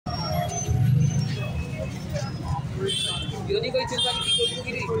Hi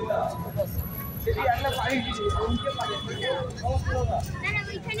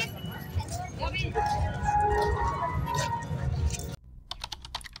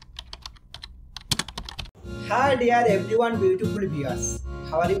dear everyone, beautiful viewers.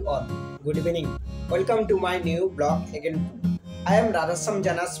 How are you all? Good evening. Welcome to my new blog again. I am RADHASHYAM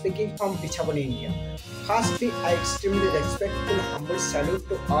Jana speaking from PICHHABANIndia. Firstly, I extremely respectful humble salute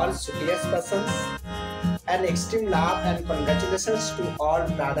to all superior persons and extreme love and congratulations to all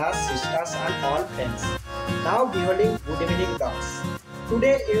brothers, sisters and all friends. Now beholding good evening vlogs.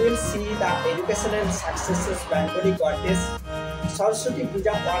 Today you will see the educational successes Bengali goddess Saraswati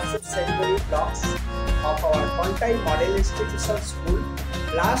Puja worship ceremony vlogs of our Contai Model Institution School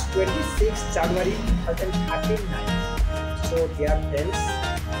last 26 January 2013 night. So dear friends,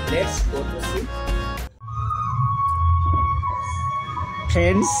 let's go to see.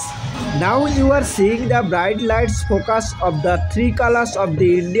 Friends, now you are seeing the bright lights focus of the three colors of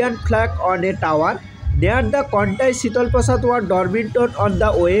the Indian flag on a tower near the Contai Sital Prasad Ward dormitory on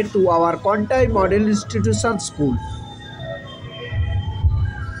the way to our Contai Model Institution School.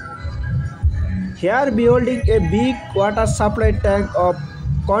 Here beholding a big water supply tank of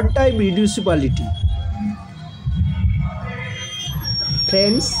Contai municipality.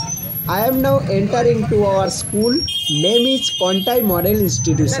 Friends, I am now entering to our school. Name is Contai Model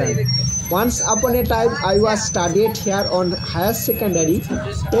Institution. Once upon a time I was studied here on higher secondary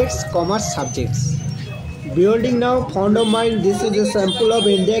text commerce subjects. Beholding now fond of mine, this is a sample of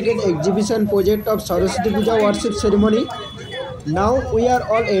India Gate exhibition project of Saraswati Puja worship ceremony. Now we are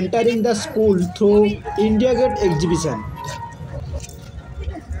all entering the school through India Gate exhibition.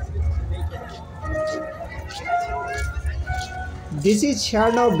 This is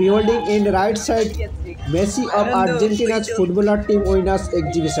here now beholding in right side Messi of Argentina's footballer team winners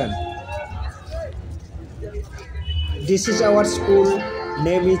exhibition. This is our school,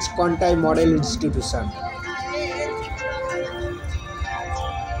 name is Contai Model Institution.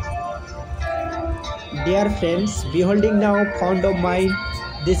 Dear friends, beholding now fond of mine,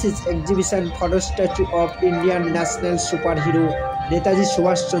 this is exhibition photo statue of Indian national superhero Netaji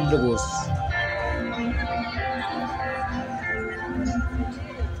Subhash Chandra Bose.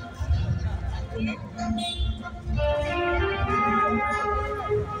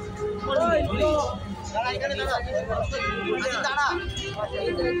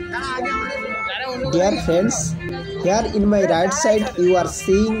 Dear friends, here in my right side you are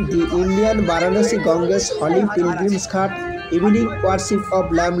seeing the Indian Varanasi Ganges Holy Pilgrims Ghat evening worship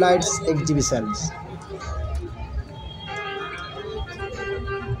of lamplights exhibitions.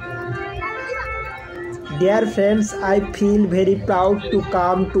 Dear friends, I feel very proud to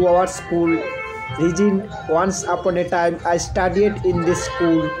come to our school. Reason, once upon a time I studied in this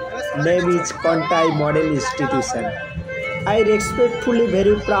school. Name is Contai Model Institution. I respectfully,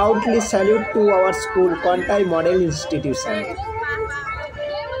 very proudly salute to our school, Contai Model Institution.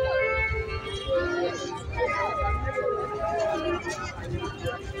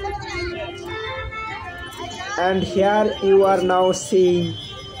 And here you are now seeing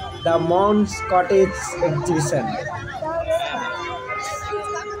the Mounts Cottage exhibition.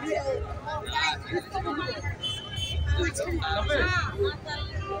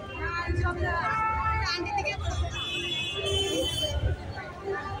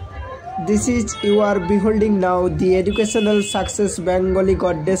 This is you are beholding now the educational success Bengali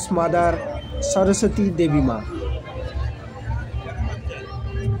goddess mother Saraswati Devi Ma.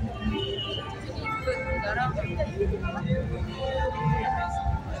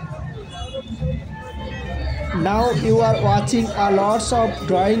 Now you are watching a lots of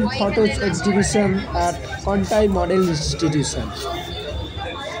drawing photos exhibition at Contai Model Institution.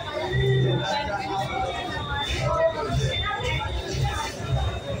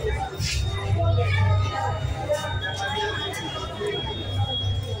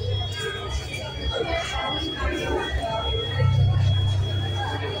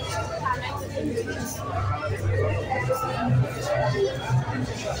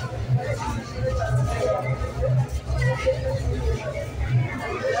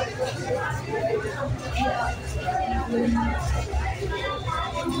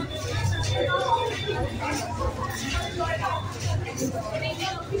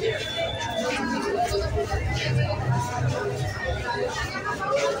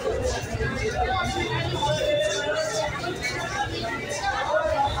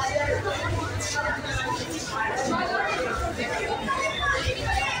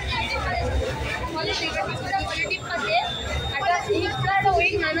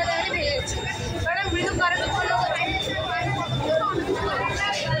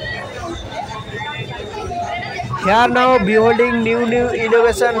 Here now beholding new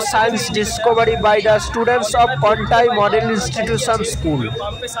innovation science discovery by the students of Contai Model Institution School.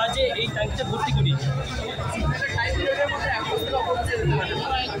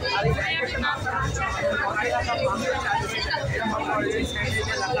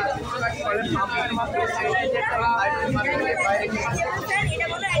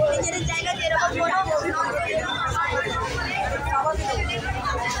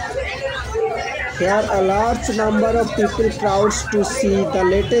 Here a large number of people crowds to see the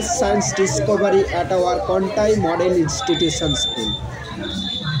latest science discovery at our Contai Model Institution School.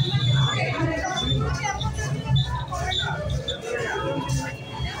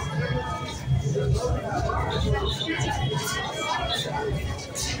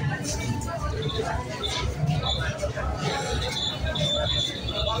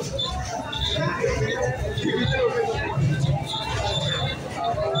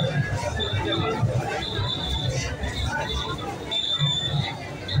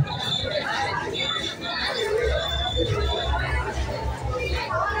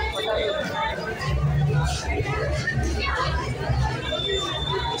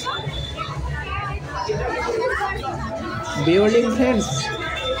 Beholding friends,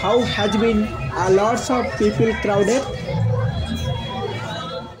 how has been a lots of people crowded?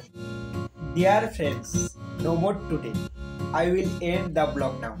 Dear friends, no more today. I will end the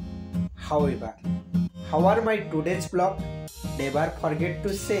vlog now. However, how are my today's vlog? Never forget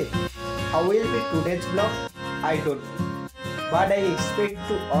to say, how will be today's vlog? I don't know. But I expect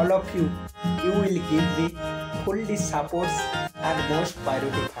to all of you, you will give me fully supports and most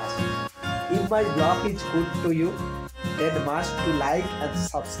priority first. If my vlog is good to you, then must to like and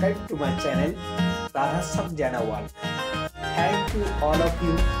subscribe to my channel RADHASHYAM JANA WORLD. Thank you all of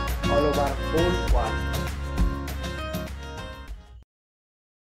you all over whole world.